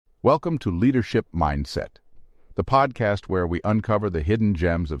Welcome to Leadership Mindset, the podcast where we uncover the hidden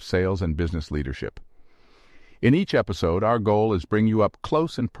gems of sales and business leadership. In each episode, our goal is bring you up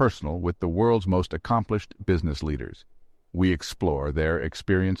close and personal with the world's most accomplished business leaders. We explore their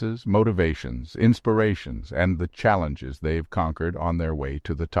experiences, motivations, inspirations, and the challenges they've conquered on their way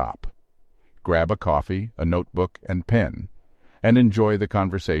to the top. Grab a coffee, a notebook, and pen, and enjoy the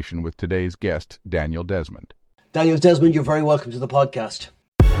conversation with today's guest, Daniel Desmond. Daniel Desmond, you're very welcome to the podcast.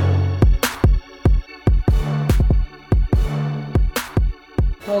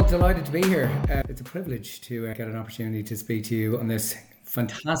 Well, delighted to be here. It's a privilege to get an opportunity to speak to you on this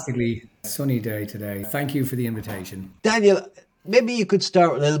fantastically sunny day today. Thank you for the invitation. Daniel, maybe you could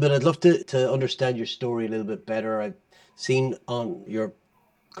start a little bit. I'd love to understand your story a little bit better. I've seen on your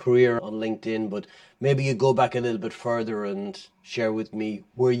career on LinkedIn, but maybe you go back a little bit further and share with me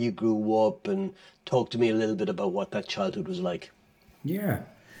where you grew up and talk to me a little bit about what that childhood was like. Yeah.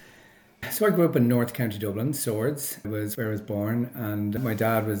 So I grew up in North County Dublin. Swords was where I was born, and my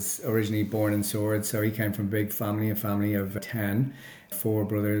dad was originally born in Swords, so he came from a big family, a family of 10, 4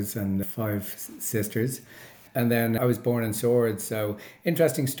 brothers and 5 sisters. And then I was born in Swords. So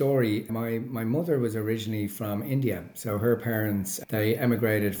interesting story. My mother was originally from India. So her parents, they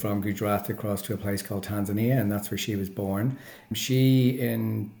emigrated from Gujarat across to a place called Tanzania, and that's where she was born. When she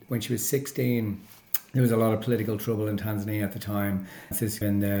was 16, there was a lot of political trouble in Tanzania at the time. This is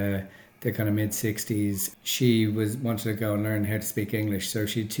in the kind of mid-60s. She wanted to go and learn how to speak English. So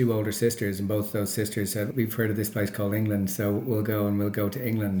she had 2 older sisters, and both those sisters said, we've heard of this place called England, so we'll go to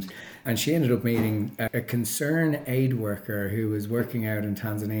England. And she ended up meeting a concern aid worker who was working out in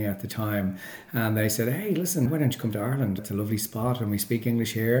Tanzania at the time. And they said, hey, listen, why don't you come to Ireland? It's a lovely spot and we speak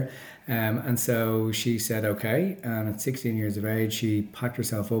English here. And so she said, okay. And at 16 years of age, she packed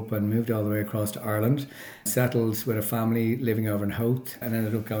herself up and moved all the way across to Ireland, settled with a family living over in Howth, and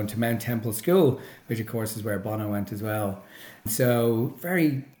ended up going to Mount Temple School, which of course is where Bono went as well. So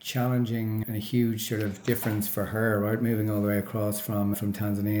very challenging and a huge sort of difference for her, right? Moving all the way across from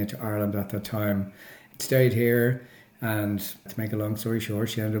Tanzania to Ireland at that time. Stayed here, and to make a long story short,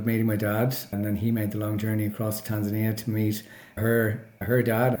 she ended up meeting my dad, and then he made the long journey across to Tanzania to meet her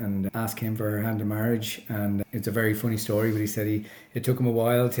dad and ask him for her hand in marriage. And it's a very funny story, but he said it took him a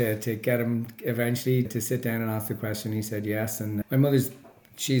while to get him eventually to sit down and ask the question. He said yes. And my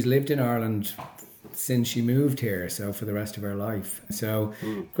she's lived in Ireland since she moved here, so for the rest of her life. So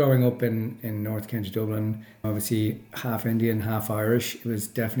growing up in North County Dublin, obviously half Indian, half Irish, it was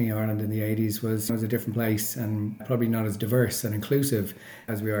definitely Ireland in the 80s was a different place and probably not as diverse and inclusive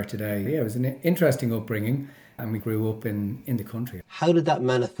as we are today. Yeah, it was an interesting upbringing, and we grew up in the country. How did that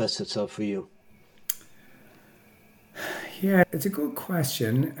manifest itself for you? Yeah, it's a good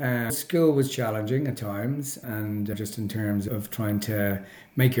question. School was challenging at times, and just in terms of trying to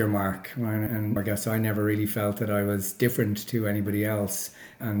make your mark. And I guess I never really felt that I was different to anybody else.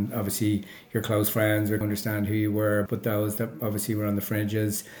 And obviously your close friends would understand who you were, but those that obviously were on the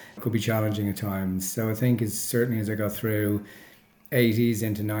fringes could be challenging at times. So I think certainly as I got through 80s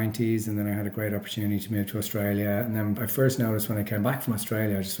into 90s, and then I had a great opportunity to move to Australia. And then I first noticed when I came back from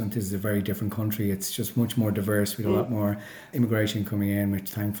Australia, I just went, this is a very different country. It's just much more diverse with a lot more immigration coming in, which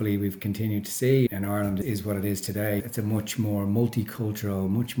thankfully we've continued to see. And Ireland is what it is today. It's a much more multicultural,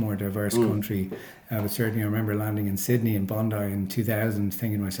 much more diverse country. But certainly I remember landing in Sydney and Bondi in 2000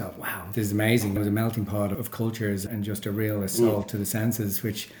 thinking to myself, wow, this is amazing. It was a melting pot of cultures and just a real assault to the senses,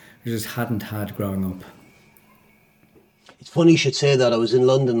 which I just hadn't had growing up. It's funny you should say that. I was in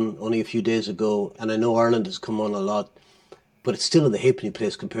London only a few days ago, and I know Ireland has come on a lot, but it's still in the halfpenny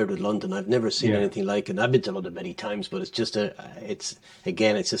place compared with London. I've never seen anything like it. I've been to London many times, but it's just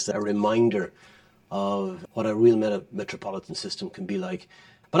a reminder of what a real metropolitan system can be like.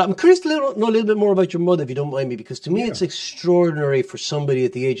 But I'm curious to know a little bit more about your mother, if you don't mind me, because to me it's extraordinary for somebody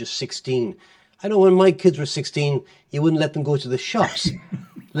at the age of 16. I know when my kids were 16, you wouldn't let them go to the shops,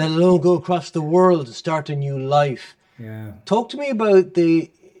 let alone go across the world to start a new life. Yeah. Talk to me about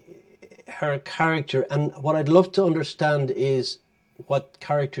her character, and what I'd love to understand is what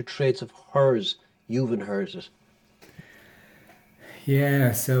character traits of hers you've inherited.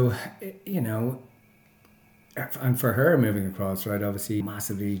 Yeah, so, and for her moving across, right, obviously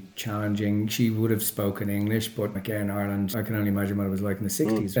massively challenging. She would have spoken English, but again, Ireland, I can only imagine what it was like in the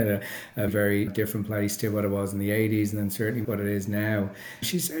 60s. A very different place to what it was in the 80s, and then certainly what it is now.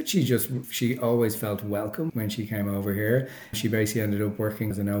 She said she always felt welcome when she came over here. She basically ended up working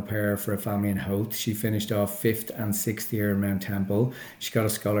as an au pair for a family in Howth. She finished off 5th and 6th year in Mount Temple. She got a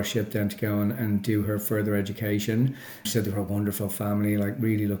scholarship then to go and do her further education. She said they were a wonderful family,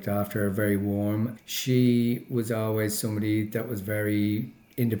 really looked after her, very warm. She was always somebody that was very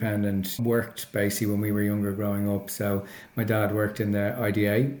independent, worked basically when we were younger growing up. So my dad worked in the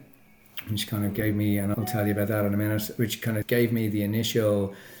IDA, which kind of gave me, and I'll tell you about that in a minute, which kind of gave me the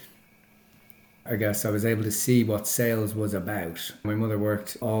initial, I guess I was able to see what sales was about. My mother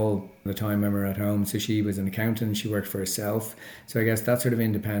worked all the time when we were at home, so she was an accountant, she worked for herself. So I guess that sort of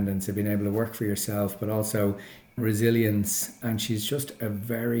independence of being able to work for yourself, but also resilience, and she's just a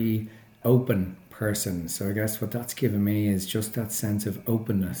very open person. So I guess what that's given me is just that sense of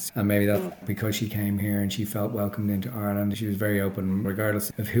openness. And maybe that's because she came here and she felt welcomed into Ireland. She was very open,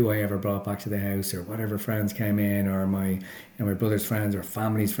 regardless of who I ever brought back to the house or whatever friends came in, or my brother's friends or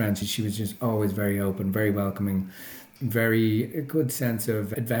family's friends. She was just always very open, very welcoming, very a good sense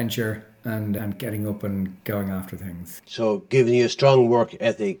of adventure and getting up and going after things. So giving you a strong work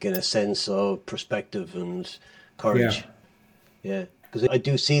ethic and a sense of perspective and courage. Yeah. Because I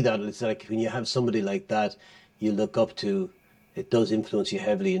do see that. It's like when you have somebody like that you look up to, it does influence you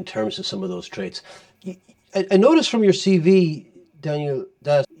heavily in terms of some of those traits. I noticed from your CV, Daniel,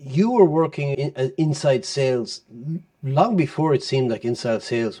 that you were working in inside sales long before it seemed like inside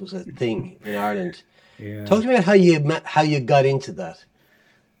sales was a thing in Ireland. Yeah. Talk to me about how you got into that.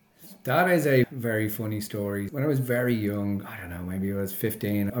 That is a very funny story. When I was very young, I don't know, maybe I was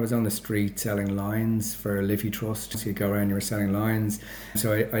 15, I was on the street selling lines for Liffey Trust. So you go around, you were selling lines.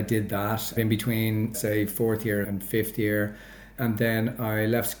 So I did that in between, say, 4th year and 5th year. And then I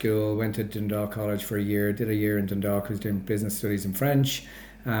left school, went to Dundalk College for a year, did a year in Dundalk, was doing business studies in French.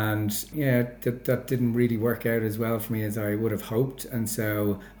 And yeah, that didn't really work out as well for me as I would have hoped. And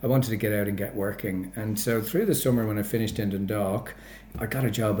so I wanted to get out and get working. And so through the summer when I finished in Dundalk, I got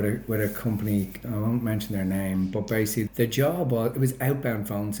a job with a company, I won't mention their name, but basically the job was outbound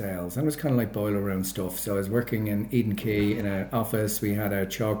phone sales, and it was kind of like boiler room stuff. So I was working in Eden Quay in an office, we had a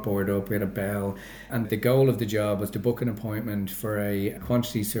chalkboard up, we had a bell, and the goal of the job was to book an appointment for a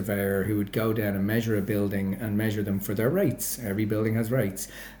quantity surveyor who would go down and measure a building and measure them for their rates. Every building has rates,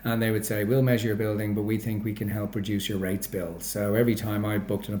 and they would say, we'll measure your building, but we think we can help reduce your rates bill. So every time I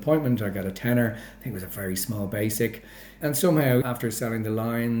booked an appointment, I got a tenner. I think it was a very small basic. And somehow, after selling the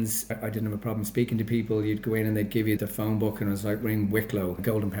lines, I didn't have a problem speaking to people. You'd go in and they'd give you the phone book, and it was like ringing Wicklow,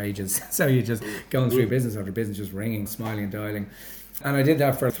 Golden Pages. So you're just going through business after business, just ringing, smiling and dialing. And I did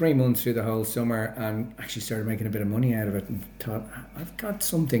that for 3 months through the whole summer, and actually started making a bit of money out of it, and thought, I've got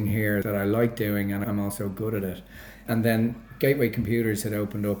something here that I like doing and I'm also good at it. And then Gateway Computers had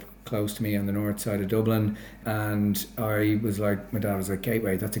opened up close to me on the north side of Dublin, and I was like, my dad was like,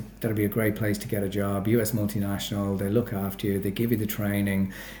 Gateway, that'd be a great place to get a job. US multinational, they look after you, they give you the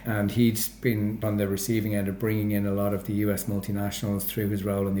training. And he'd been on the receiving end of bringing in a lot of the US multinationals through his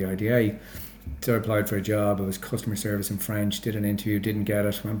role in the IDA. So I applied for a job. It was customer service in French, did an interview, didn't get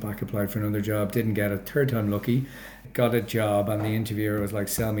it, went back, applied for another job, didn't get it, third time lucky, got a job, and the interviewer was like,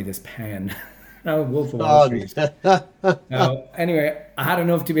 sell me this pen. No, Wolf of Wall Street. Now, anyway, I had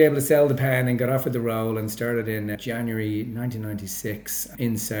enough to be able to sell the pen and got offered the role and started in January 1996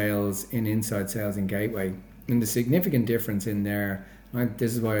 in sales, in inside sales in Gateway. And the significant difference in there,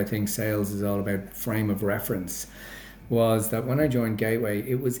 this is why I think sales is all about frame of reference, was that when I joined Gateway,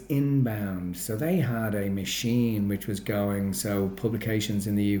 it was inbound. So they had a machine which was going, so publications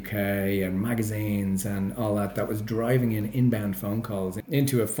in the UK and magazines and all that was driving in inbound phone calls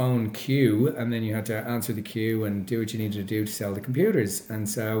into a phone queue, and then you had to answer the queue and do what you needed to do to sell the computers. And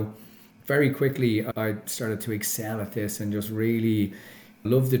so very quickly I started to excel at this and just really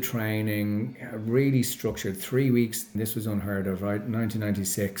loved the training, really structured. 3 weeks, this was unheard of, right?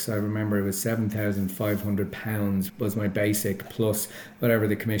 1996, I remember it was £7,500 was my basic, plus whatever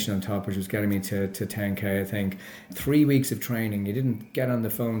the commission on top, which was getting me to 10k, I think. 3 weeks of training. You didn't get on the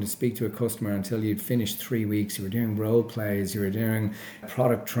phone to speak to a customer until you'd finished 3 weeks. You were doing role plays, you were doing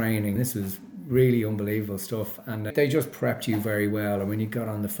product training. This was really unbelievable stuff, and they just prepped you very well, and when you got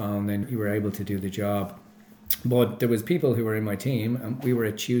on the phone, then you were able to do the job. But there was people who were in my team, and we were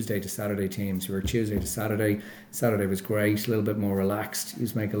a Tuesday to Saturday teams. We were Tuesday to Saturday. Saturday was great, a little bit more relaxed. You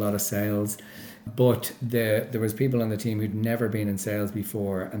used to make a lot of sales. But there was people on the team who'd never been in sales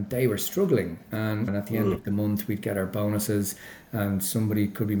before, and they were struggling. And at the end of the month, we'd get our bonuses, and somebody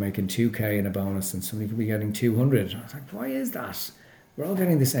could be making 2k in a bonus, and somebody could be getting 200. I was like, why is that? We're all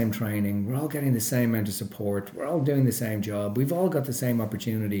getting the same training. We're all getting the same amount of support. We're all doing the same job. We've all got the same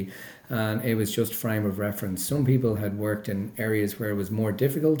opportunity. And it was just frame of reference. Some people had worked in areas where it was more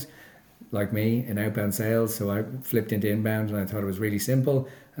difficult, like me, in outbound sales. So I flipped into inbound and I thought it was really simple.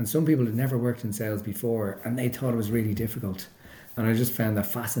 And some people had never worked in sales before and they thought it was really difficult. And I just found that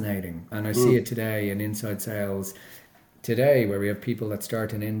fascinating. And I see it today in inside sales today, where we have people that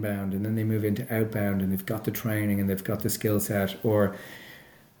start in inbound and then they move into outbound and they've got the training and they've got the skill set, or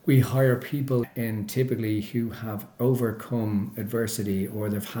We hire people in typically who have overcome adversity or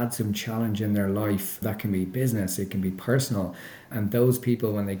they've had some challenge in their life. That can be business, it can be personal. And those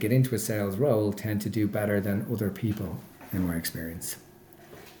people, when they get into a sales role, tend to do better than other people, in my experience.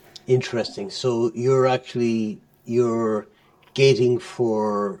 Interesting. So you're gating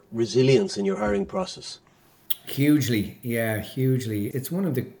for resilience in your hiring process. Hugely, yeah, hugely. It's one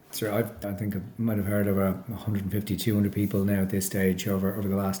of the, I think I might have heard of 150, 200 people now at this stage over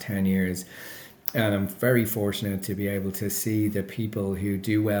the last 10 years. And I'm very fortunate to be able to see the people who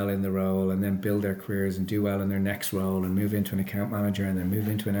do well in the role and then build their careers and do well in their next role and move into an account manager and then move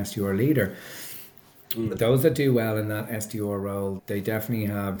into an SDR leader. But those that do well in that SDR role,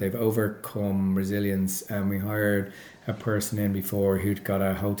 they've overcome resilience. And we hired a person in before who'd got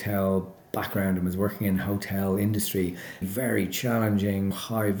a hotel background and was working in hotel industry. Very challenging,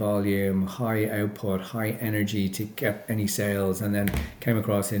 high volume, high output, high energy to get any sales, and then came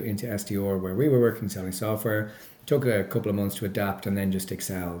across into SDR where we were working selling software. Took a couple of months to adapt and then just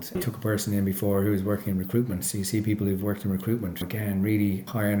excelled. Took a person in before who was working in recruitment. So you see people who've worked in recruitment, again, really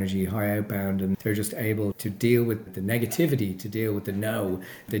high energy, high outbound, and they're just able to deal with the negativity, to deal with the no.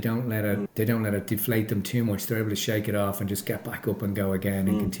 They don't let it deflate them too much. They're able to shake it off and just get back up and go again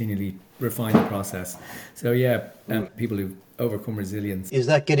and continually refine the process. So people who've overcome resilience. Is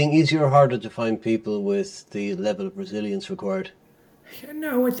that getting easier or harder to find people with the level of resilience required?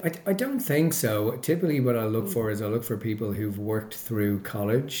 No, I don't think so. Typically what I look for is people who've worked through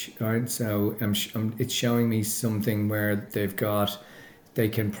college, right? So it's showing me something where they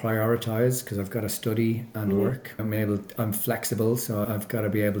can prioritize, because I've got to study and work. I'm flexible, so I've got to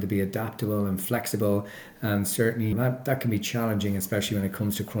be able to be adaptable and flexible. And certainly that can be challenging, especially when it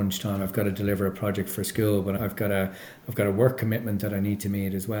comes to crunch time. I've got to deliver a project for school, but I've got a work commitment that I need to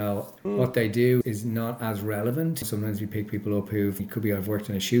meet as well. What they do is not as relevant. Sometimes we pick people up I've worked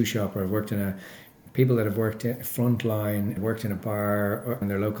in a shoe shop, or I've worked in people that have worked in frontline, worked in a bar or in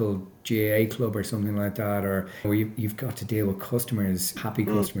their local GAA club or something like that, or you've got to deal with customers, happy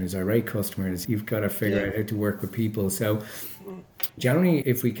customers, irate customers. You've got to figure out how to work with people. So generally,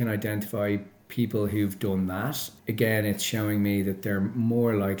 if we can identify people who've done that, again, it's showing me that they're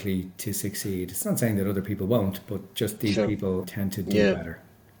more likely to succeed. It's not saying that other people won't, but just these people tend to do better.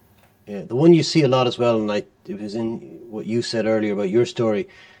 Yeah, the one you see a lot as well, and it was in what you said earlier about your story,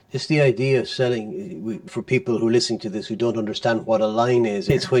 just the idea of selling, for people who listen to this who don't understand what a line is.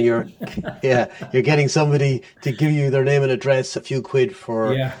 It's when you're getting somebody to give you their name and address, a few quid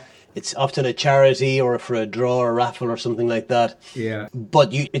for, it's often a charity or for a draw or raffle or something like that. Yeah. But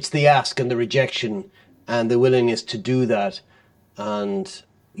it's the ask and the rejection and the willingness to do that. And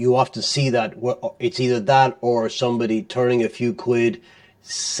you often see that it's either that or somebody turning a few quid,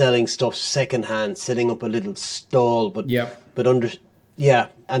 selling stuff secondhand, setting up a little stall,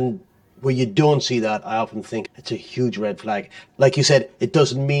 and where you don't see that, I often think it's a huge red flag. Like you said, it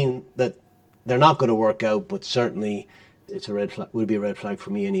doesn't mean that they're not going to work out, but certainly it's a red flag. Would be a red flag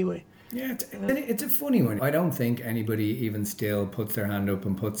for me anyway. Yeah, it's a funny one. I don't think anybody even still puts their hand up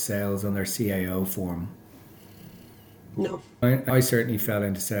and puts sales on their CAO form. No. I certainly fell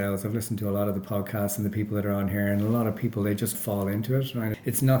into sales. I've listened to a lot of the podcasts and the people that are on here, and a lot of people, they just fall into it. Right?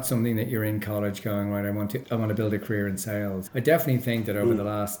 It's not something that you're in college going, right, I want to build a career in sales. I definitely think that over the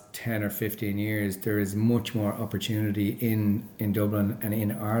last 10 or 15 years, there is much more opportunity in Dublin and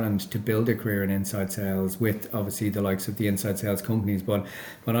in Ireland to build a career in inside sales, with obviously the likes of the inside sales companies. But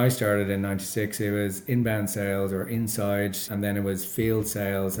when I started in 96, it was inbound sales or inside, and then it was field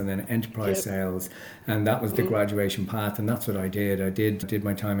sales and then enterprise sales. And that was the graduation path, and that's what I did. I did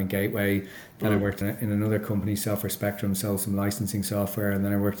my time in Gateway, then I worked in another company, Software Spectrum, sold some licensing software, and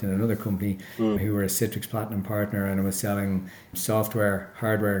then I worked in another company who were a Citrix Platinum partner, and I was selling software,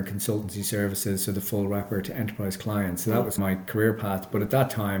 hardware and consultancy services, so the full wrapper to enterprise clients. So that was my career path. But at that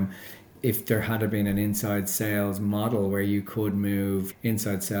time, if there had been an inside sales model where you could move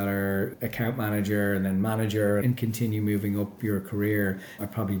inside seller, account manager, and then manager and continue moving up your career, I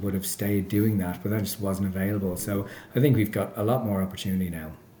probably would have stayed doing that, but that just wasn't available. So I think we've got a lot more opportunity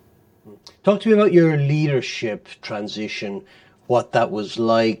now. Talk to me about your leadership transition, what that was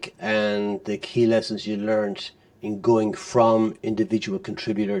like, and the key lessons you learned in going from individual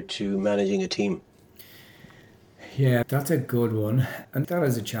contributor to managing a team. Yeah, that's a good one. And that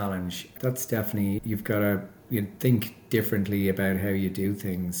is a challenge. That's definitely, you've got to think differently about how you do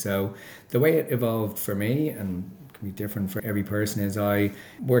things. So the way it evolved for me, and can be different for every person, is I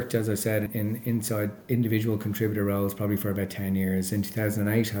worked, as I said, in inside individual contributor roles probably for about 10 years. In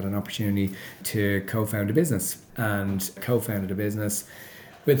 2008, I had an opportunity to co-found a business, and co-founded a business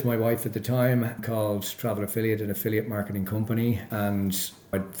with my wife at the time called Travel Affiliate, an affiliate marketing company. And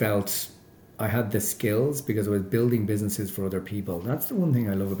I felt I had the skills because I was building businesses for other people. That's the one thing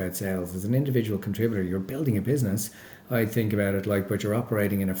I love about sales. As an individual contributor, you're building a business. I think about it like, but you're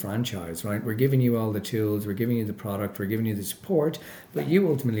operating in a franchise, right? We're giving you all the tools, we're giving you the product, we're giving you the support, but you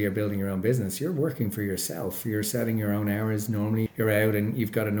ultimately are building your own business. You're working for yourself. You're setting your own hours. Normally you're out and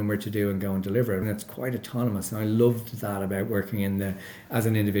you've got a number to do and go and deliver it. And it's quite autonomous. And I loved that about working as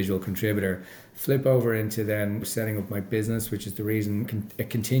an individual contributor. Flip over into then setting up my business, which is the reason, a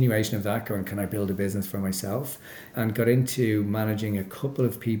continuation of that, going, can I build a business for myself? And got into managing a couple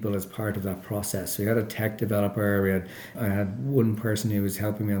of people as part of that process. We had a tech developer, I had one person who was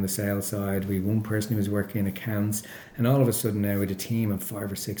helping me on the sales side, we had one person who was working in accounts, and all of a sudden now with a team of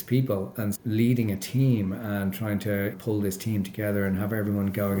 5 or 6 people, and leading a team and trying to pull this team together and have everyone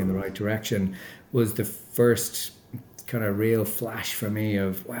going in the right direction was the first kind of real flash for me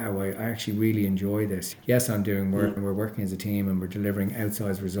of, wow, I actually really enjoy this. Yes, I'm doing work and we're working as a team and we're delivering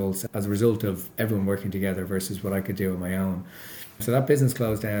outsized results as a result of everyone working together versus what I could do on my own. So that business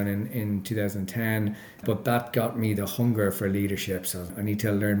closed down in 2010, but that got me the hunger for leadership. So I need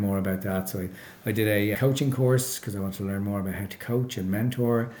to learn more about that. So I did a coaching course because I wanted to learn more about how to coach and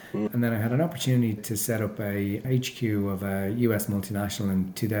mentor. And then I had an opportunity to set up a HQ of a US multinational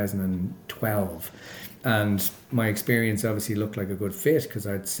in 2012. And my experience obviously looked like a good fit because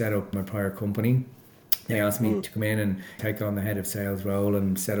I'd set up my prior company. They asked me to come in and take on the head of sales role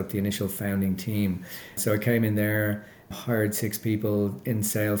and set up the initial founding team. So I came in there, hired 6 people in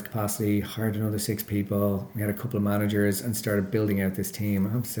sales capacity, hired another 6 people. We had a couple of managers and started building out this team.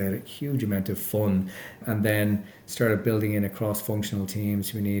 I have to say, a huge amount of fun. And then started building in a cross-functional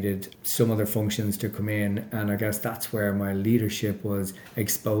teams. We needed some other functions to come in. And I guess that's where my leadership was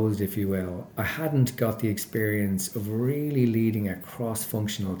exposed, if you will. I hadn't got the experience of really leading a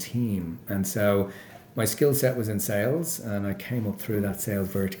cross-functional team. And so my skill set was in sales, and I came up through that sales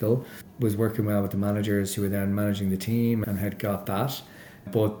vertical, was working well with the managers who were then managing the team and had got that.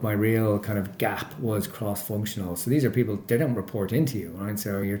 But my real kind of gap was cross-functional. So these are people, they don't report into you, right?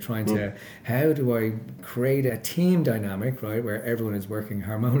 So you're trying to, how do I create a team dynamic, right, where everyone is working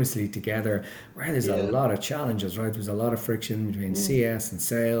harmoniously together, where there's a lot of challenges, right? There's a lot of friction between CS and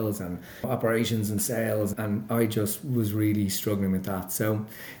sales and operations and sales, and I just was really struggling with that. So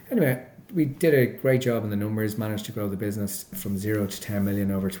anyway, we did a great job in the numbers, managed to grow the business from 0 to 10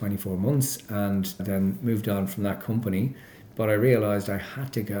 million over 24 months, and then moved on from that company. But I realized I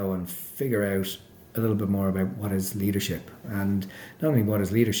had to go and figure out a little bit more about what is leadership, and not only what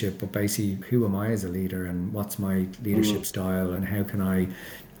is leadership, but basically who am I as a leader and what's my leadership style, and how can I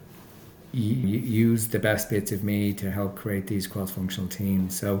use the best bits of me to help create these cross-functional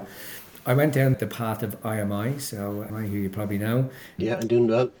teams. So I went down the path of IMI, so IMI, who you probably know. Yeah, I'm doing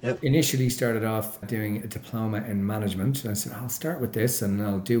well. Yep. Initially started off doing a diploma in management. I said, I'll start with this and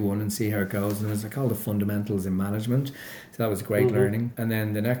I'll do one and see how it goes. And it was called the Fundamentals in Management. So that was great learning. And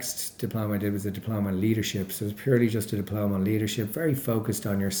then the next diploma I did was a diploma in leadership. So it was purely just a diploma in leadership, very focused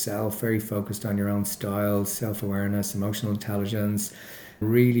on yourself, very focused on your own style, self-awareness, emotional intelligence,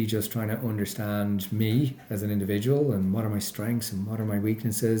 really just trying to understand me as an individual and what are my strengths and what are my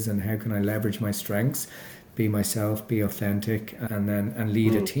weaknesses and how can I leverage my strengths, be myself, be authentic, and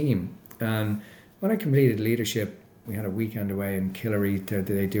lead a team. And when I completed leadership, we had a weekend away in Killary.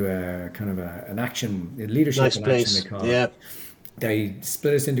 They do a kind of an action, leadership nice in place. action, they call it. They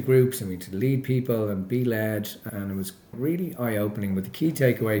split us into groups and we had to lead people and be led, and it was really eye-opening. But the key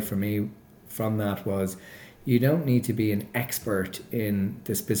takeaway for me from that was, you don't need to be an expert in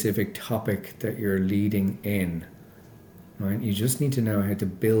the specific topic that you're leading in, right? You just need to know how to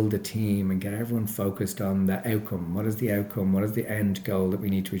build a team and get everyone focused on the outcome. What is the outcome? What is the end goal that we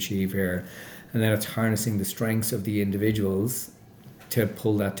need to achieve here? And then it's harnessing the strengths of the individuals to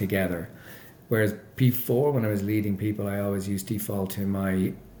pull that together. Whereas before, when I was leading people, I always used to default to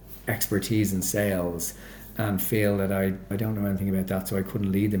my expertise in sales and feel that I don't know anything about that, so I couldn't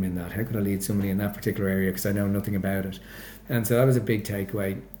lead them in that. How could I lead somebody in that particular area because I know nothing about it? And so that was a big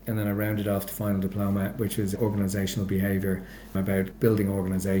takeaway. And then I rounded off the final diploma, which was organizational behavior, about building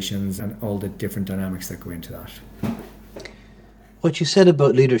organizations and all the different dynamics that go into that. What you said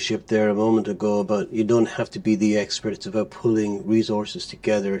about leadership there a moment ago, about you don't have to be the expert, it's about pulling resources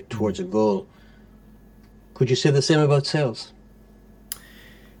together towards a goal. Could you say the same about sales?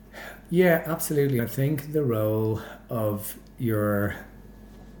 Yeah, absolutely. I think the role of your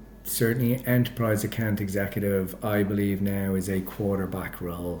certainly enterprise account executive, I believe now, is a quarterback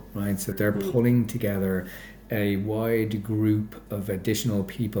role, right? So they're pulling together a wide group of additional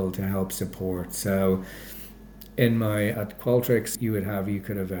people to help support. So At Qualtrics, you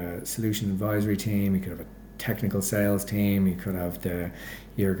could have a solution advisory team, you could have a technical sales team, you're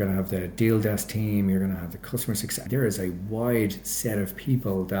going to have the deal desk team, you're going to have the customer success. There is a wide set of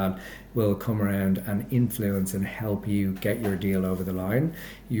people that will come around and influence and help you get your deal over the line.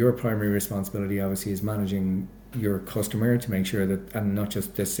 Your primary responsibility obviously is managing your customer to make sure that, and not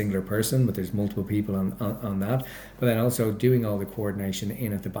just this singular person, but there's multiple people on that, but then also doing all the coordination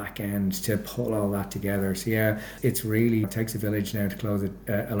in at the back end to pull all that together. So yeah, it takes a village now to close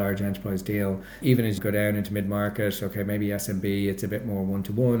a large enterprise deal. Even as you go down into mid-market, okay, maybe SMB, it's a bit more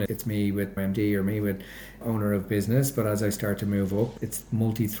one-to-one. It's me with MD or me with owner of business, but as I start to move up, it's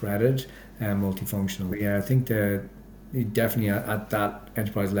multi-threaded and multifunctional. Yeah, I think definitely at that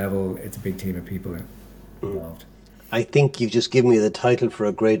enterprise level, it's a big team of people involved. I think you've just given me the title for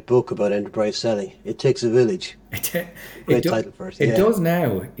a great book about enterprise selling. It Takes a Village. Great title for it. It does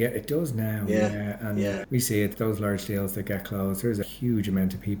now. Yeah, it does now. Yeah. And we see it, those large deals that get closed, there's a huge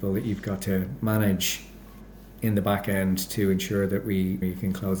amount of people that you've got to manage in the back end to ensure that we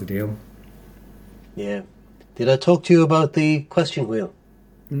can close a deal. Yeah. Did I talk to you about the question wheel?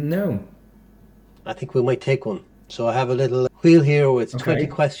 No. I think we might take one. So I have a little wheel here with 20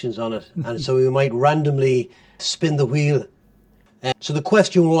 questions on it. And so we might randomly spin the wheel. So the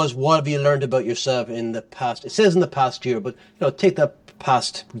question was, what have you learned about yourself in the past? It says in the past year, but take that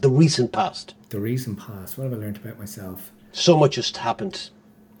past, the recent past. The recent past. What have I learned about myself? So much has happened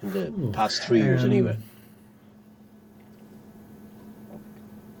in the past 3 years anyway.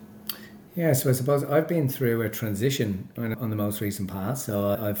 Yeah, so I suppose I've been through a transition on the most recent past. So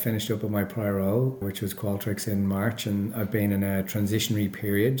I've finished up with my prior role, which was Qualtrics in March, and I've been in a transitionary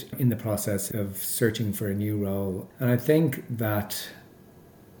period in the process of searching for a new role. And I think that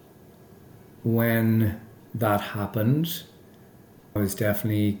when that happened, I was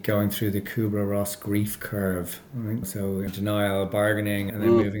definitely going through the Kubler-Ross grief curve. Right? So denial, bargaining, and then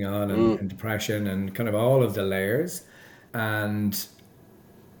moving on, and depression, and kind of all of the layers. And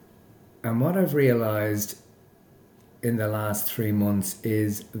what I've realized in the last 3 months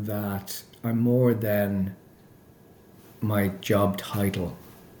is that I'm more than my job title.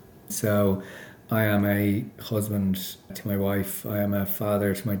 So I am a husband to my wife, I am a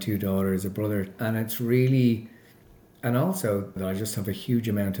father to my 2 daughters, a brother, and it's really, and also that I just have a huge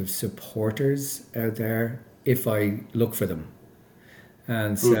amount of supporters out there if I look for them.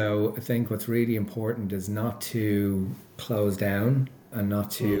 And so I think what's really important is not to close down and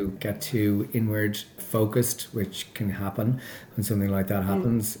not to get too inward focused, which can happen when something like that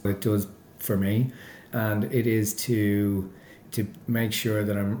happens. It does for me. And it is to make sure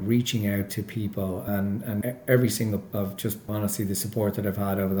that I'm reaching out to people, and every single of just honestly the support that I've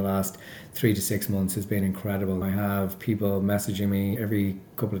had over the last 3 to 6 months has been incredible. I have people messaging me every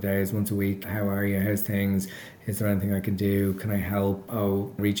couple of days, once a week. How are you? How's things? Is there anything I can do? Can I help?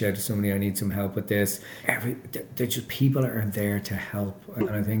 Oh, reach out to somebody. I need some help with this. They're just people that are there to help. And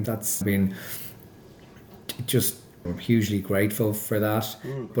I think that's been just, I'm hugely grateful for that.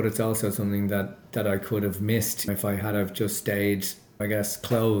 But it's also something that I could have missed if I had have just stayed, I guess,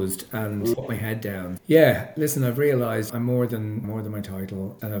 closed and put my head down. Yeah, listen, I've realised I'm more than my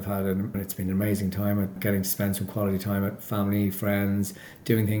title, and it's been an amazing time at getting to spend some quality time at family, friends,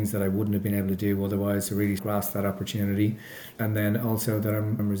 doing things that I wouldn't have been able to do otherwise, to really grasp that opportunity. And then also that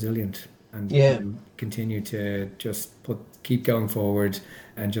I'm resilient and continue to just keep going forward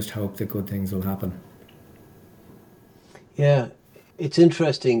and just hope that good things will happen. Yeah, it's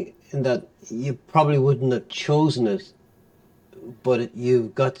interesting in that you probably wouldn't have chosen it, but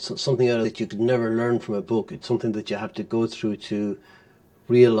you've got something out of it that you could never learn from a book. It's something that you have to go through to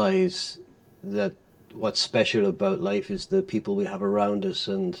realize that what's special about life is the people we have around us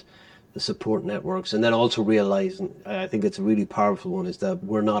and the support networks. And then also realizing, I think it's a really powerful one, is that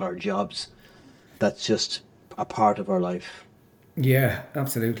we're not our jobs. That's just a part of our life. Yeah,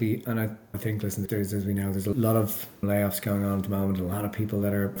 absolutely. And I think, listen, as we know, there's a lot of layoffs going on at the moment. A lot of people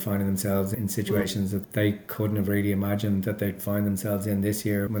that are finding themselves in situations that they couldn't have really imagined that they'd find themselves in this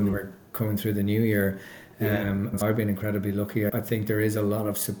year when they were coming through the new year. I've been incredibly lucky. I think there is a lot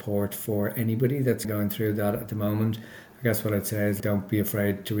of support for anybody that's going through that at the moment. I guess what I'd say is don't be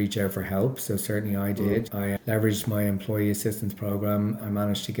afraid to reach out for help. So certainly I did. I leveraged my employee assistance program. I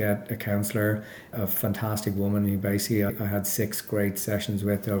managed to get a counsellor, a fantastic woman who basically I had 6 great sessions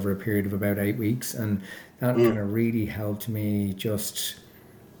with over a period of about 8 weeks. And that kind of really helped me just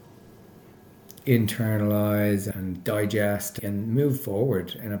internalize and digest and move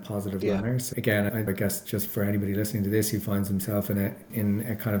forward in a positive manner. So again, I guess just for anybody listening to this who finds himself in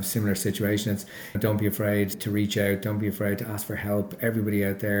a kind of similar situation, it's don't be afraid to reach out, don't be afraid to ask for help. Everybody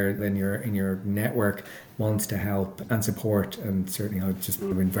out there in your network wants to help and support, and certainly I've just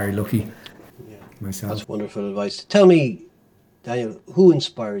been very lucky myself. That's wonderful advice. Tell me, Daniel, who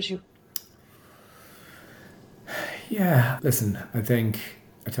inspires you? Yeah, listen, I think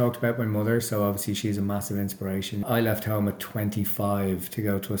I talked about my mother, so obviously she's a massive inspiration. I left home at 25 to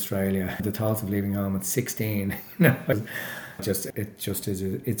go to Australia. The thought of leaving home at 16,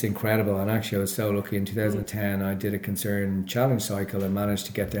 it's incredible. And actually I was so lucky. In 2010 I did a concern challenge cycle and managed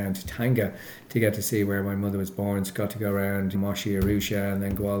to get down to Tanga to get to see where my mother was born. So got to go around Moshi Arusha and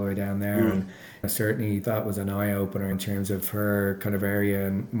then go all the way down there. And certainly that was an eye-opener in terms of her kind of area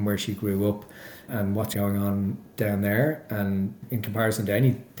and where she grew up and what's going on down there, and in comparison to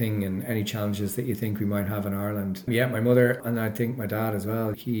anything and any challenges that you think we might have in Ireland. Yeah, my mother, and I think my dad as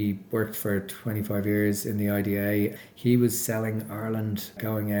well, he worked for 25 years in the IDA. He was selling Ireland,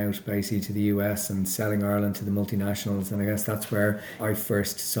 going out basically to the US and selling Ireland to the multinationals, and I guess that's where I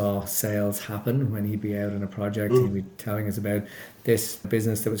first saw sales happen, when he'd be out on a project and he'd be telling us about this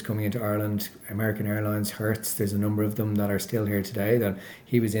business that was coming into Ireland, American Airlines, Hertz. There's a number of them that are still here today that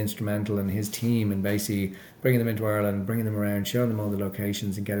he was instrumental in his team in basically bringing them into Ireland, bringing them around, showing them all the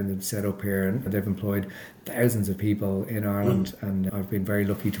locations and getting them set up here. And they've employed thousands of people in Ireland. And I've been very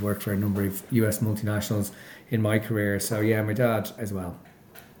lucky to work for a number of US multinationals in my career. So yeah, my dad as well.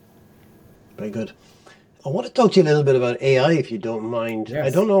 Very good. I want to talk to you a little bit about AI, if you don't mind. Yes. I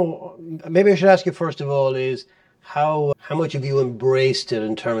don't know, maybe I should ask you first of all is how much have you embraced it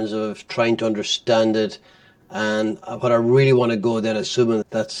in terms of trying to understand it? And what I really want to go then, assuming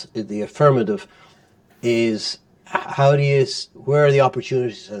that's the affirmative, is where are the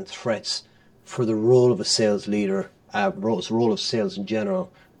opportunities and threats for the role of a sales leader, role of sales in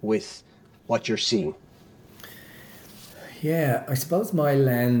general, with what you're seeing? Yeah, I suppose my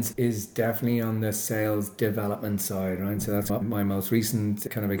lens is definitely on the sales development side, right? So that's what my most recent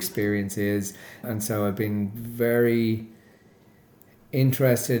kind of experience is. And so I've been very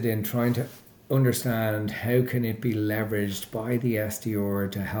interested in trying to understand how can it be leveraged by the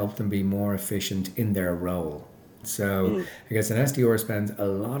SDR to help them be more efficient in their role. So I guess an SDR spends a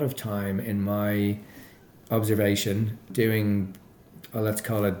lot of time, in my observation, doing, let's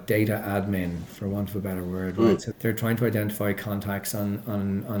call it data admin, for want of a better word, right? So they're trying to identify contacts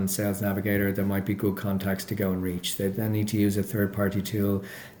on Sales Navigator that might be good contacts to go and reach. They then need to use a third-party tool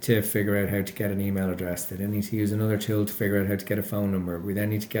to figure out how to get an email address. They then need to use another tool to figure out how to get a phone number. We then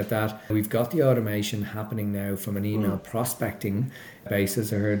need to get that. We've got the automation happening now from an email prospecting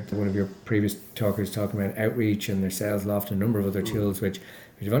basis. I heard one of your previous talkers talking about Outreach and their Sales Loft and a number of other tools which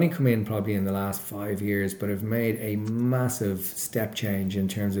have only come in probably in the last 5 years, but have made a massive step change in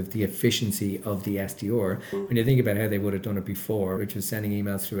terms of the efficiency of the SDR. When you think about how they would have done it before, which was sending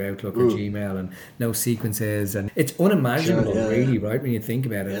emails through Outlook or Gmail and no sequences, and it's unimaginable, really, right? When you think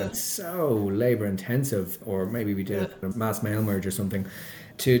about it, it's so labor intensive, or maybe we did a mass mail merge or something,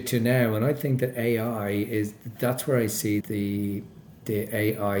 to now. And I think that that's where I see the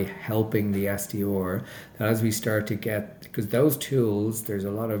AI helping the SDR, that as we start to get, because those tools, there's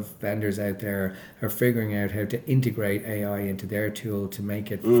a lot of vendors out there are figuring out how to integrate AI into their tool to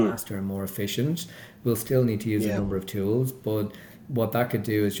make it faster and more efficient. We'll still need to use a number of tools, but what that could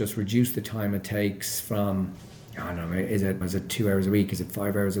do is just reduce the time it takes from, I don't know, is it 2 hours a week? Is it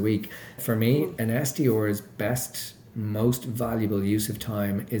 5 hours a week? For me, an SDR's most valuable use of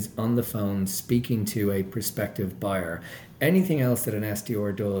time is on the phone speaking to a prospective buyer. Anything else that an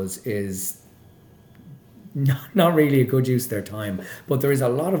SDR does is not really a good use of their time. But there is a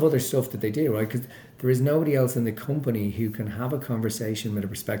lot of other stuff that they do, right? Because there is nobody else in the company who can have a conversation with a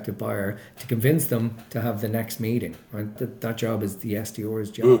prospective buyer to convince them to have the next meeting, right? That job is the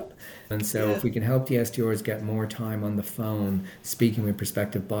SDR's job. And so if we can help the SDRs get more time on the phone speaking with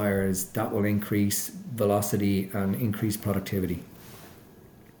prospective buyers, that will increase velocity and increase productivity.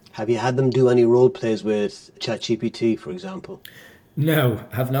 Have you had them do any role plays with ChatGPT, for example? No,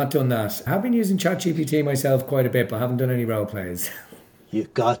 have not done that. I've been using ChatGPT myself quite a bit, but I haven't done any role plays.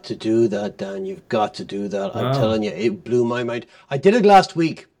 You've got to do that, Dan. You've got to do that. I'm telling you, it blew my mind. I did it last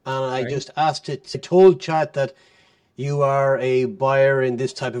week, and I just asked it. I told Chat that you are a buyer in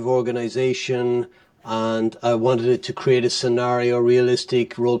this type of organization, and I wanted it to create a scenario,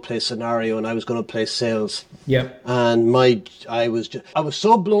 realistic role play scenario, and I was going to play sales. Yep. And I was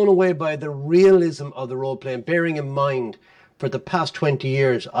so blown away by the realism of the role play, and bearing in mind, for the past 20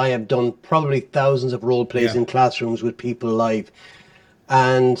 years, I have done probably thousands of role plays in classrooms with people live.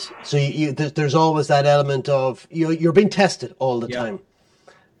 And so there's always that element of you're being tested all the time.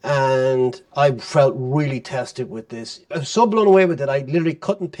 And I felt really tested with this. I was so blown away with it. I literally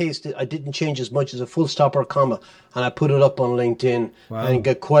cut and pasted. I didn't change as much as a full stop or a comma. And I put it up on LinkedIn and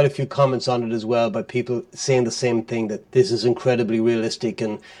got quite a few comments on it as well by people saying the same thing, that this is incredibly realistic.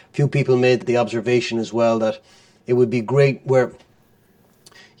 And a few people made the observation as well that it would be great where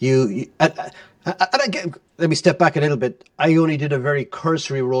and again, let me step back a little bit. I only did a very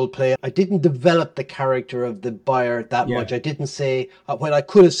cursory role play. I didn't develop the character of the buyer that much. I didn't say, what I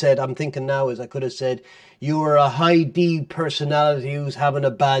could have said, I'm thinking now is I could have said, you are a high D personality who's having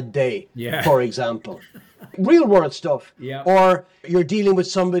a bad day, for example. Real world stuff. Or you're dealing with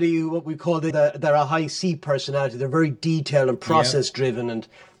somebody who, what we call, they're a high C personality. They're very detailed and process driven. And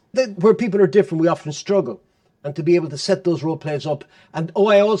where people are different, we often struggle. And to be able to set those role plays up. And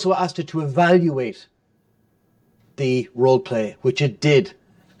I also asked it to evaluate the role play, which it did.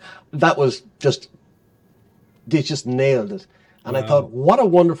 That was they just nailed it. And I thought, what a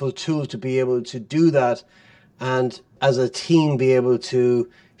wonderful tool to be able to do that. And as a team, be able to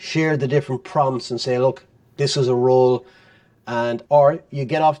share the different prompts and say, look, this is a role. Or you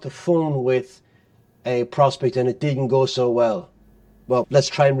get off the phone with a prospect and it didn't go so well. Well, let's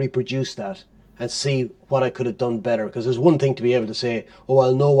try and reproduce that and see what I could have done better. Because there's one thing to be able to say, oh,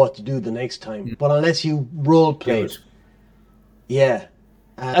 I'll know what to do the next time. But unless you role play it,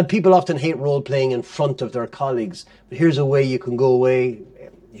 and people often hate role playing in front of their colleagues. But here's a way you can go away.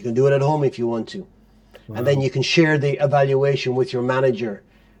 You can do it at home if you want to. And then you can share the evaluation with your manager.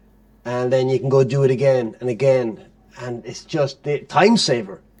 And then you can go do it again and again. And it's just the time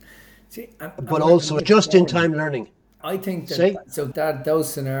saver. But also just-in-time learning. I think that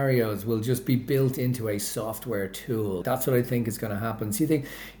those scenarios will just be built into a software tool. That's what I think is going to happen. So you think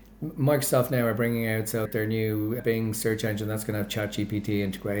Microsoft now are bringing out their new Bing search engine that's going to have ChatGPT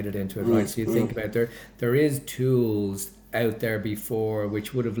integrated into it, right? So you think about there is tools out there before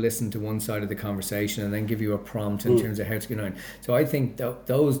which would have listened to one side of the conversation and then give you a prompt in terms of how to get on. So I think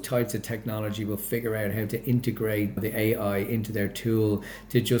those types of technology will figure out how to integrate the AI into their tool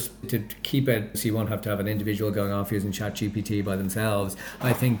to keep it, so you won't have to have an individual going off using ChatGPT by themselves.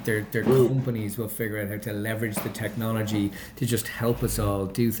 I think their companies will figure out how to leverage the technology to just help us all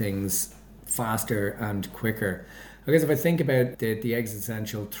do things faster and quicker. I guess if I think about the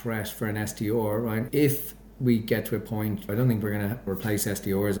existential threat for an SDR, right? If we get to a point, I don't think we're going to replace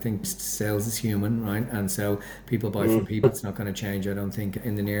SDRs. I think sales is human, right? And so people buy from people. It's not going to change, I don't think,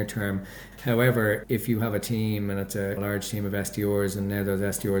 in the near term. However, if you have a team and it's a large team of SDRs and now those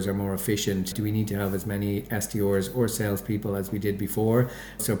SDRs are more efficient, do we need to have as many SDRs or salespeople as we did before?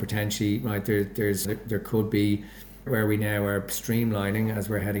 So potentially, right, there could be where we now are streamlining as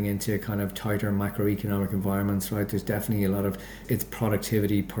we're heading into kind of tighter macroeconomic environments, right? There's definitely a lot of it's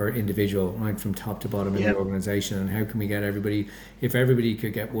productivity per individual, right, from top to bottom in the organization. And how can we get everybody, if everybody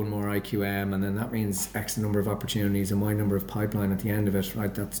could get one more IQM, and then that means X number of opportunities and Y number of pipeline at the end of it,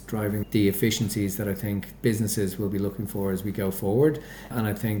 right? That's driving the efficiencies that I think businesses will be looking for as we go forward. And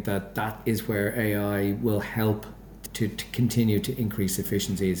I think that is where AI will help to continue to increase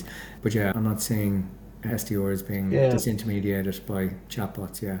efficiencies. But I'm not saying SDRs being disintermediated by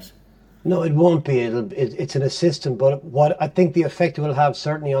chatbots yet. No, it won't be. It's an assistant, but what I think the effect it will have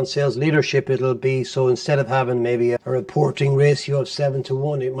certainly on sales leadership, it'll be, so instead of having maybe a reporting ratio of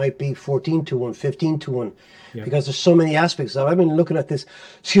 7-1, it might be 14-1, 15-1, because there's so many aspects. Now, I've been looking at this,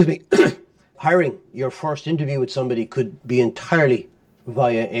 hiring your first interview with somebody could be entirely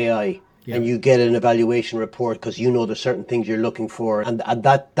via AI. And you get an evaluation report because you know there's certain things you're looking for, and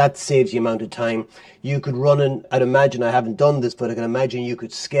that saves you amount of time. You could run I'd imagine, I haven't done this, but I can imagine you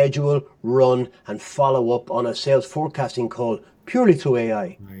could schedule, run, and follow up on a sales forecasting call purely through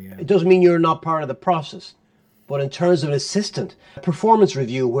AI. It doesn't mean you're not part of the process, but in terms of an assistant, performance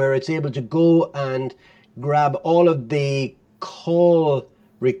review where it's able to go and grab all of the call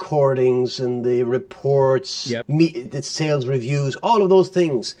recordings and the reports, the sales reviews, all of those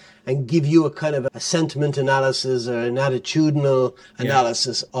things, and give you a kind of a sentiment analysis or an attitudinal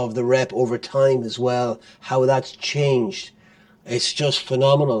analysis of the rep over time as well, how that's changed. It's just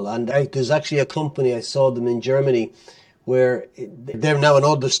phenomenal. And there's actually a company, I saw them in Germany, where they're now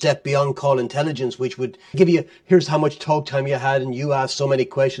another step beyond call intelligence, which would give you, here's how much talk time you had, and you asked so many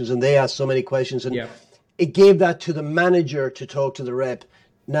questions and they asked so many questions, and it gave that to the manager to talk to the rep.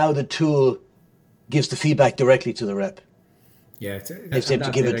 Now the tool gives the feedback directly to the rep. Yeah, it's able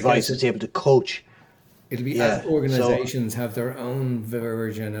to give advice. It's able to coach. It'll be as organizations have their own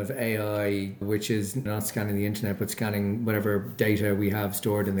version of AI, which is not scanning the internet, but scanning whatever data we have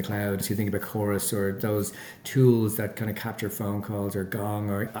stored in the cloud. So you think about Chorus or those tools that kind of capture phone calls or Gong,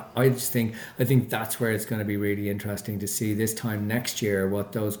 or I think that's where it's going to be really interesting to see this time next year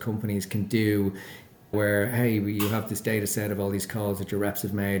what those companies can do, where, hey, you have this data set of all these calls that your reps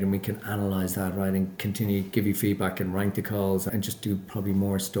have made, and we can analyze that, right, and continue to give you feedback and rank the calls and just do probably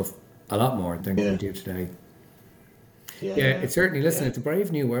more stuff, a lot more than what we do today. It's certainly, listen, it's a brave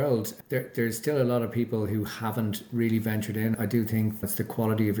new world. There's still a lot of people who haven't really ventured in. I do think that's the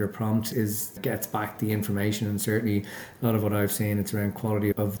quality of your prompt gets back the information, and certainly a lot of what I've seen, it's around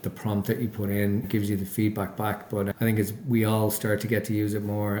quality of the prompt that you put in, gives you the feedback back. But I think as we all start to get to use it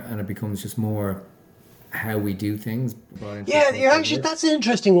more, and it becomes just more how we do things. That's an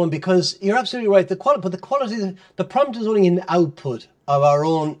interesting one, because you're absolutely right. The quality, the prompt is only an output of our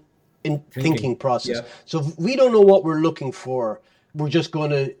own thinking process. Yeah. So if we don't know what we're looking for, we're just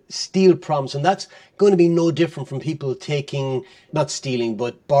going to steal prompts, and that's going to be no different from people taking templates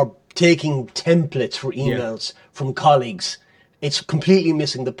for emails from colleagues. It's completely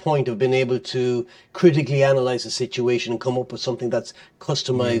missing the point of being able to critically analyze a situation and come up with something that's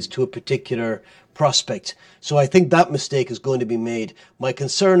customized to a particular prospect. So I think that mistake is going to be made. My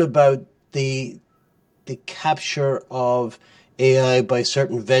concern about the capture of AI by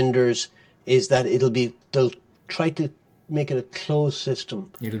certain vendors is that they'll try to make it a closed system.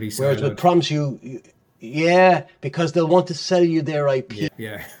 It'll be siloed. Whereas with prompts, because they'll want to sell you their IP.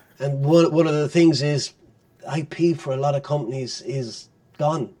 Yeah. And one of the things is IP for a lot of companies is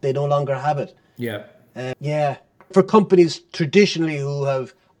gone. They no longer have it. Yeah. For companies traditionally who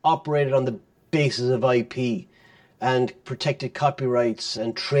have operated on the basis of IP and protected copyrights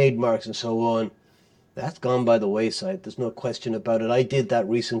and trademarks and so on, that's gone by the wayside. There's no question about it. I did that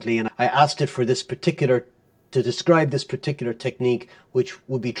recently, and I asked it for to describe this particular technique, which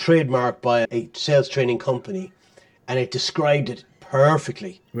would be trademarked by a sales training company, and it described it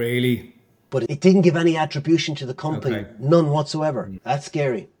perfectly. Really? But it didn't give any attribution to the company, none whatsoever. That's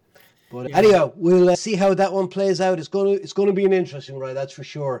scary. But anyhow, we'll see how that one plays out. It's going to be an interesting ride, that's for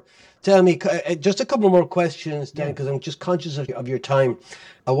sure. Tell me, just a couple more questions, Dan, because I'm just conscious of your time.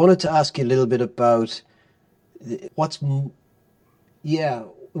 I wanted to ask you a little bit about what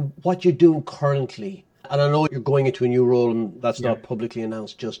you're doing currently. And I know you're going into a new role, and that's not publicly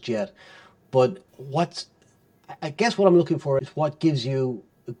announced just yet. But I guess what I'm looking for is what gives you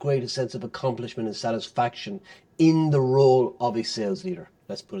a greater sense of accomplishment and satisfaction in the role of a sales leader.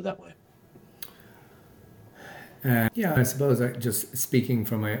 Let's put it that way. I suppose just speaking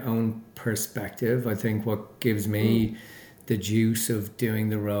from my own perspective, I think what gives me the juice of doing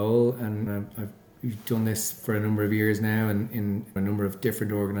the role, and I've done this for a number of years now and in a number of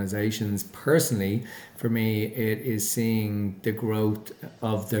different organizations. Personally, for me, it is seeing the growth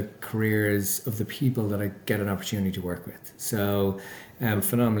of the careers of the people that I get an opportunity to work with. So I'm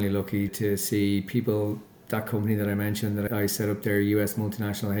phenomenally lucky to see people. That company that I mentioned that I set up their US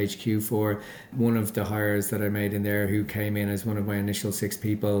multinational HQ for, one of the hires that I made in there, who came in as one of my initial 6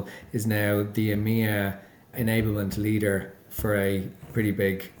 people, is now the EMEA enablement leader for a pretty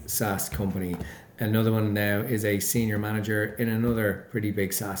big SaaS company. Another one now is a senior manager in another pretty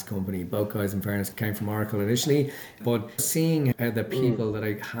big SaaS company. Both guys, in fairness, came from Oracle initially. But seeing how the people that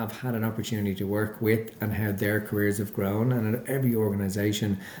I have had an opportunity to work with and how their careers have grown, and at every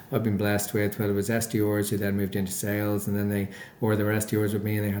organization I've been blessed with, whether it was SDRs who then moved into sales, and then they were SDRs with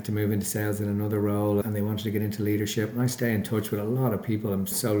me and they had to move into sales in another role, and they wanted to get into leadership. And I stay in touch with a lot of people. I'm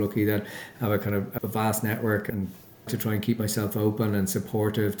so lucky that I have a kind of a vast network, and to try and keep myself open and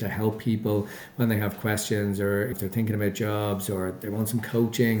supportive to help people when they have questions, or if they're thinking about jobs, or they want some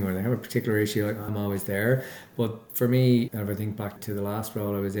coaching, or they have a particular issue. I'm always there. But for me, if I think back to the last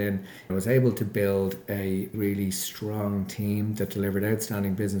role I was in, I was able to build a really strong team that delivered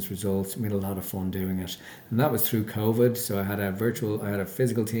outstanding business results. We had a lot of fun doing it, and that was through COVID. So I had a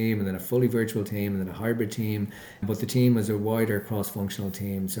physical team, and then a fully virtual team, and then a hybrid team. But the team was a wider cross-functional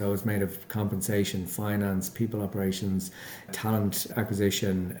team. So it was made of compensation, finance, people operations, talent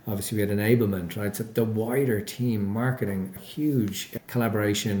acquisition. Obviously, we had enablement, right? So the wider team, marketing, huge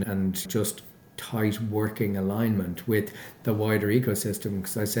collaboration, and just tight working alignment with the wider ecosystem.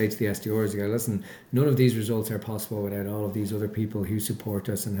 Because I say to the SDRs, I go, listen, none of these results are possible without all of these other people who support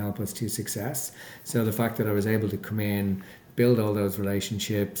us and help us to success. So the fact that I was able to come in, build all those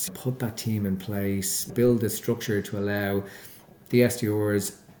relationships, put that team in place, build a structure to allow the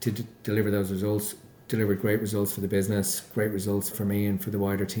SDRs to deliver those results, delivered great results for the business, great results for me and for the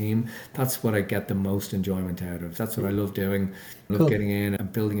wider team. That's what I get the most enjoyment out of. That's what I love doing. I love getting in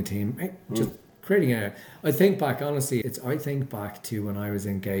and building a team. Just I think back, honestly, I think back to when I was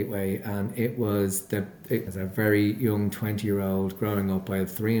in Gateway, and it was a very young 20-year-old growing up. I had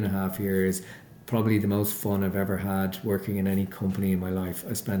 3.5 years, probably the most fun I've ever had working in any company in my life.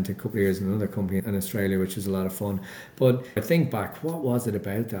 I spent a couple of years in another company in Australia, which was a lot of fun. But I think back, what was it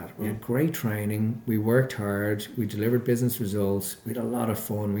about that? We had great training, we worked hard, we delivered business results, we had a lot of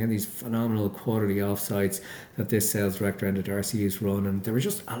fun. We had these phenomenal quarterly offsites that this sales director and the Darcy used to run, and there was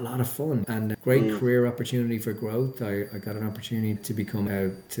just a lot of fun and a great career opportunity for growth. I got an opportunity to become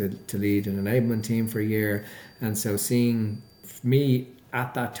to lead an enablement team for a year, and so seeing me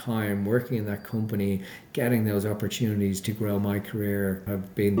at that time working in that company, getting those opportunities to grow my career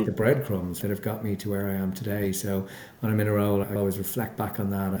have been the breadcrumbs that have got me to where I am today. So when I'm in a role, I always reflect back on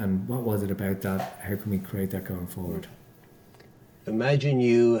that and what was it about that? How can we create that going forward? Imagine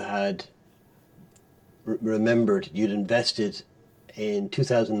you had remembered you'd invested in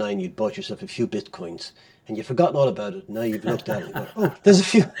 2009, you'd bought yourself a few bitcoins, and you've forgotten all about it. Now you've looked at it and go, oh, there's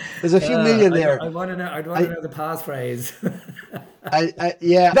a few million there. I'd want to know the passphrase.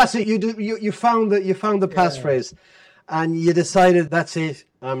 Yeah, that's it. You found the passphrase, and you decided that's it.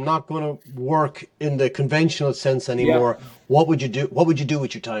 I'm not going to work in the conventional sense anymore. Yeah. What would you do? What would you do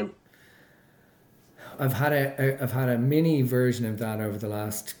with your time? I've had a mini version of that over the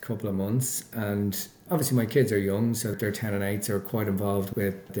last couple of months, and obviously my kids are young, so they're 10 and 8, so we're quite involved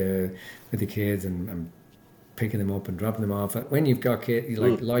with the kids and picking them up and dropping them off. When you've got kids,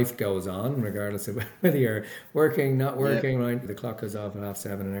 life goes on regardless of whether you're working, not working, right? The clock goes off at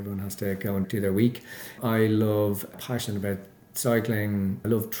 7:30 and everyone has to go and do their week. Passionate about cycling. I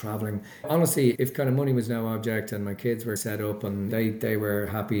love traveling. Honestly, if kind of money was no object and my kids were set up and they were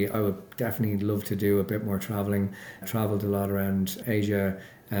happy, I would definitely love to do a bit more traveling. I traveled a lot around Asia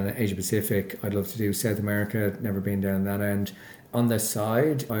and Asia Pacific. I'd love to do South America, never been down that end. On the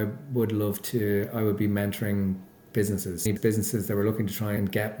side, I would be mentoring businesses that were looking to try and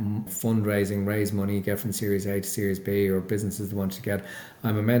get fundraising, raise money, get from Series A to Series B, or businesses that want to get.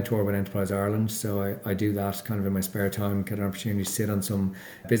 I'm a mentor with Enterprise Ireland, so I do that kind of in my spare time, get an opportunity to sit on some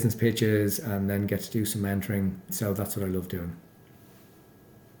business pitches and then get to do some mentoring. So that's what I love doing.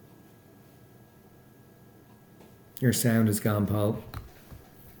 Your sound is gone, Paul.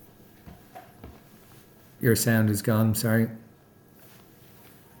 Your sound is gone, sorry.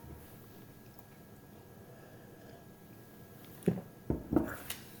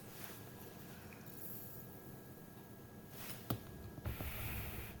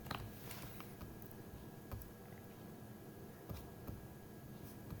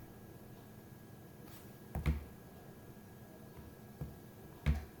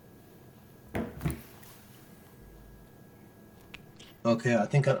 Okay, I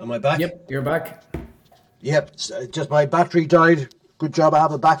think, am I back? Yep, you're back. Yep, just my battery died. Good job, I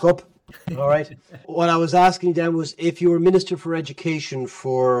have a backup. All right. What I was asking then was, if you were Minister for Education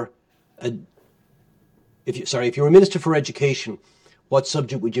what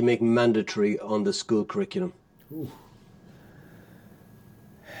subject would you make mandatory on the school curriculum? Ooh.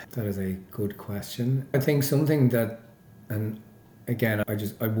 That is a good question. I think something that, and again,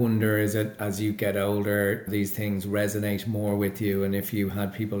 I wonder, is it as you get older, these things resonate more with you, and if you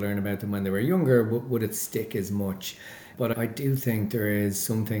had people learn about them when they were younger, would it stick as much? But I do think there is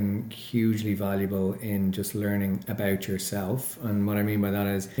something hugely valuable in just learning about yourself. And what I mean by that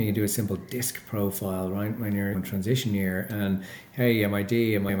is, you do a simple DISC profile, right, when you're in transition year, and hey, am I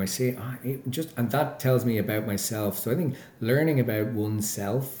D, am I C? And that tells me about myself. So I think learning about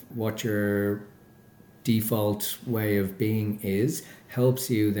oneself, what your default way of being is, helps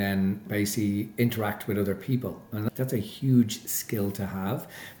you then basically interact with other people, and that's a huge skill to have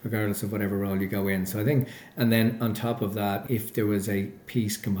regardless of whatever role you go in. So I think, and then on top of that, if there was a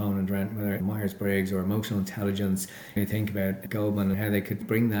piece component around whether Myers-Briggs or emotional intelligence, you think about Goldman and how they could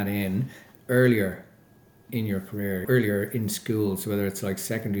bring that in earlier in your career, earlier in school. So whether it's like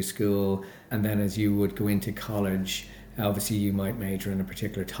secondary school, and then as you would go into college, obviously you might major in a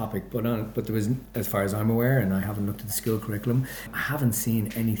particular topic, but there was, as far as I'm aware, and I haven't looked at the school curriculum, I haven't seen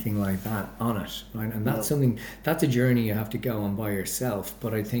anything like that on it, right? And that's that's a journey you have to go on by yourself.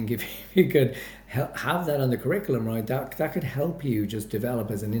 But I think if you could have that on the curriculum, right, that could help you just develop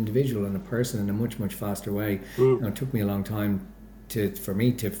as an individual and a person in a much, much faster way. It took me a long time for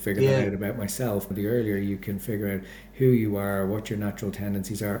me to figure that out about myself. But the earlier you can figure out who you are, what your natural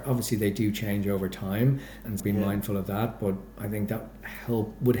tendencies are, obviously they do change over time, and be mindful of that. But I think that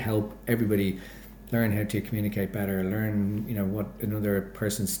would help everybody learn how to communicate better, learn what another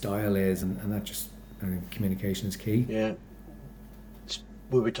person's style is, and that just, I think communication is key. Yeah.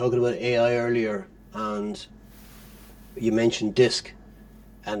 We were talking about AI earlier, and you mentioned DISC.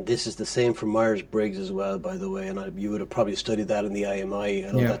 and this is the same for Myers-Briggs as well, by the way, and you would have probably studied that in the IMI.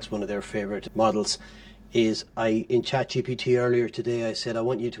 I know that's one of their favorite models. In ChatGPT earlier today, I said, I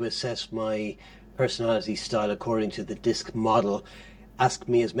want you to assess my personality style according to the DISC model. Ask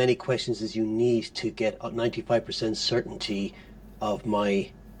me as many questions as you need to get 95% certainty of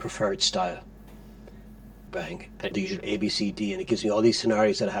my preferred style. Bang. And the usual A, B, C, D, and it gives me all these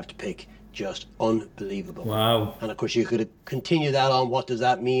scenarios that I have to pick. Just unbelievable. Wow. And of course you could continue that on what does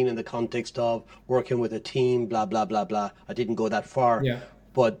that mean in the context of working with a team, blah, blah, blah, blah. I didn't go that far,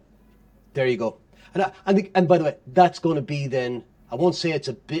 but there you go. And by the way, that's going to be then, I won't say it's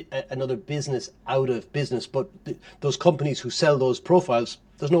another business out of business, but those companies who sell those profiles,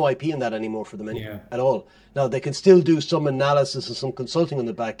 there's no IP in that anymore for them at all. Now, they can still do some analysis and some consulting on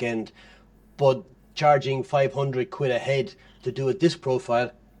the back end, but charging 500 quid a head to do a DISC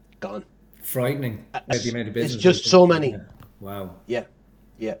profile, gone. Frightening. The amount of business. It's just so many. Wow. Yeah,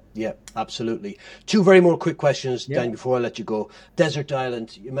 absolutely. Two very more quick questions, Dan, before I let you go. Desert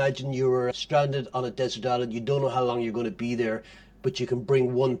island. Imagine you were stranded on a desert island. You don't know how long you're going to be there, but you can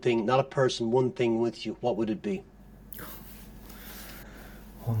bring one thing, not a person, one thing with you. What would it be?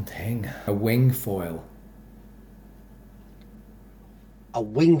 One thing. A wing foil. A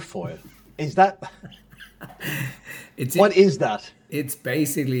wing foil? Is that... What is that? It's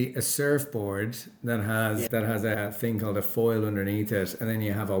basically a surfboard that has a thing called a foil underneath it, and then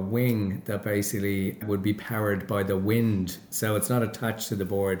you have a wing that basically would be powered by the wind, so it's not attached to the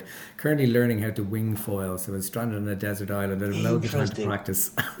board. Currently learning how to wing foil, so it's stranded on a desert island. There's loads of time to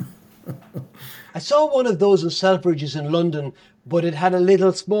practice. I saw one of those in Selfridges in London, but it had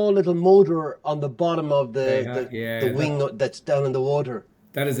a small little motor on the bottom of the wing that's down in the water.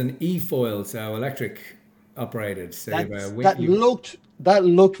 That is an e-foil, so electric operated. So that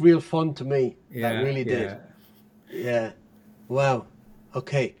looked real fun to me. That really did. Yeah. Wow.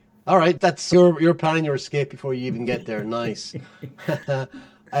 Okay. All right. That's you're planning your escape before you even get there. Nice.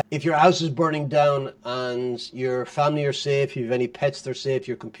 If your house is burning down and your family are safe, you have any pets, they're safe,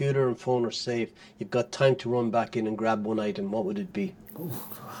 your computer and phone are safe, you've got time to run back in and grab one item, what would it be? Oh,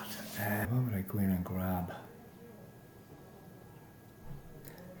 God. What would I go in and grab?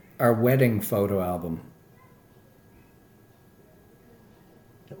 Our wedding photo album.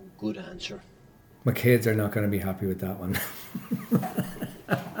 Good answer. My kids are not going to be happy with that one.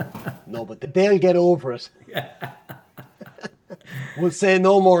 No, but they'll get over it. We'll say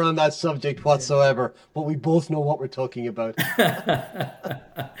no more on that subject whatsoever, but we both know what we're talking about.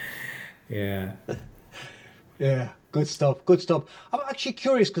 Yeah. Yeah, good stuff. I'm actually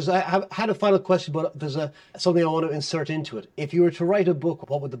curious because I have had a final question, but there's something I want to insert into it. If you were to write a book,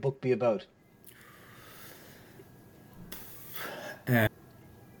 what would the book be about?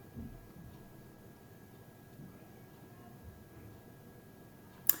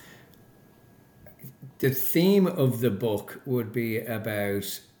 The theme of the book would be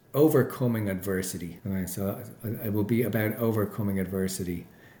about overcoming adversity. Okay, so it will be about overcoming adversity.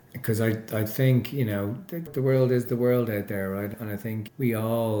 Because I think, the world is the world out there, right? And I think we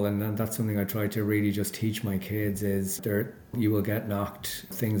all, and that's something I try to really just teach my kids, is you will get knocked,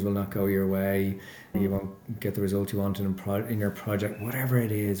 things will not go your way, you won't get the result you want in your project, whatever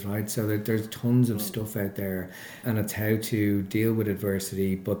it is, right? So there's tons of stuff out there, and it's how to deal with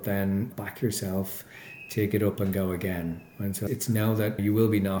adversity, but then back yourself, take it up and go again. And so it's now that you will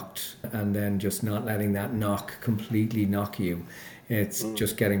be knocked, and then just not letting that knock completely knock you. It's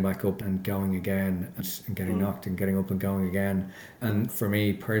just getting back up and going again, and getting knocked and getting up and going again. And for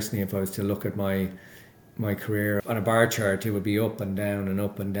me personally, if I was to look at my career on a bar chart, it would be up and down and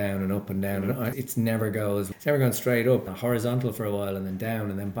up and down and up and down. And it's never gone straight up, horizontal for a while and then down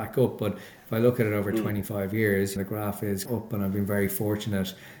and then back up. But if I look at it over 25 years, the graph is up, and I've been very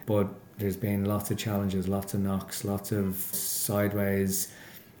fortunate. But there's been lots of challenges, lots of knocks, lots of sideways.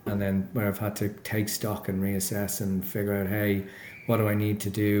 And then where I've had to take stock and reassess and figure out, hey, what do I need to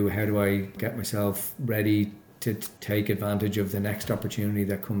do? How do I get myself ready to take advantage of the next opportunity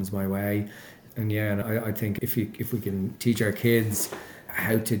that comes my way? And I think if we can teach our kids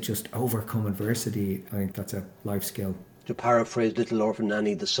how to just overcome adversity, I think that's a life skill. To paraphrase Little Orphan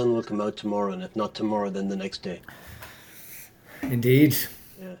Annie, the sun will come out tomorrow, and if not tomorrow, then the next day. Indeed.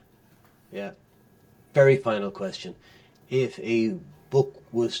 Yeah. Very final question. If a book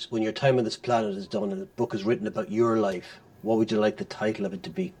was, when your time on this planet is done and a book is written about your life, what would you like the title of it to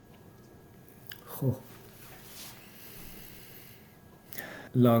be? Oh.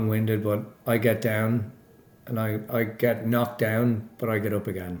 Long-winded, but I get down and I get knocked down, but I get up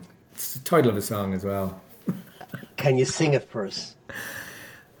again. It's the title of a song as well. Can you sing it for us?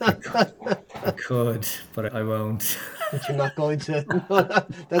 I could, but I won't. but you're not going to.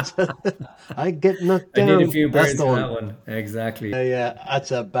 That's I get knocked I down. need a few That's birds the for one. that one. Exactly. Yeah,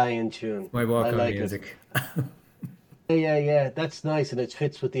 that's a banging tune. My I walk-on like it. music. Yeah. That's nice, and it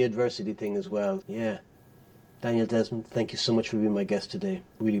fits with the adversity thing as well. Yeah. Daniel, Desmond, thank you so much for being my guest today.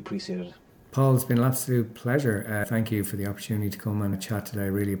 Really appreciate it. Paul, it's been an absolute pleasure. Thank you for the opportunity to come and chat today. I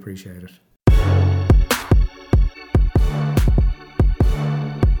really appreciate it.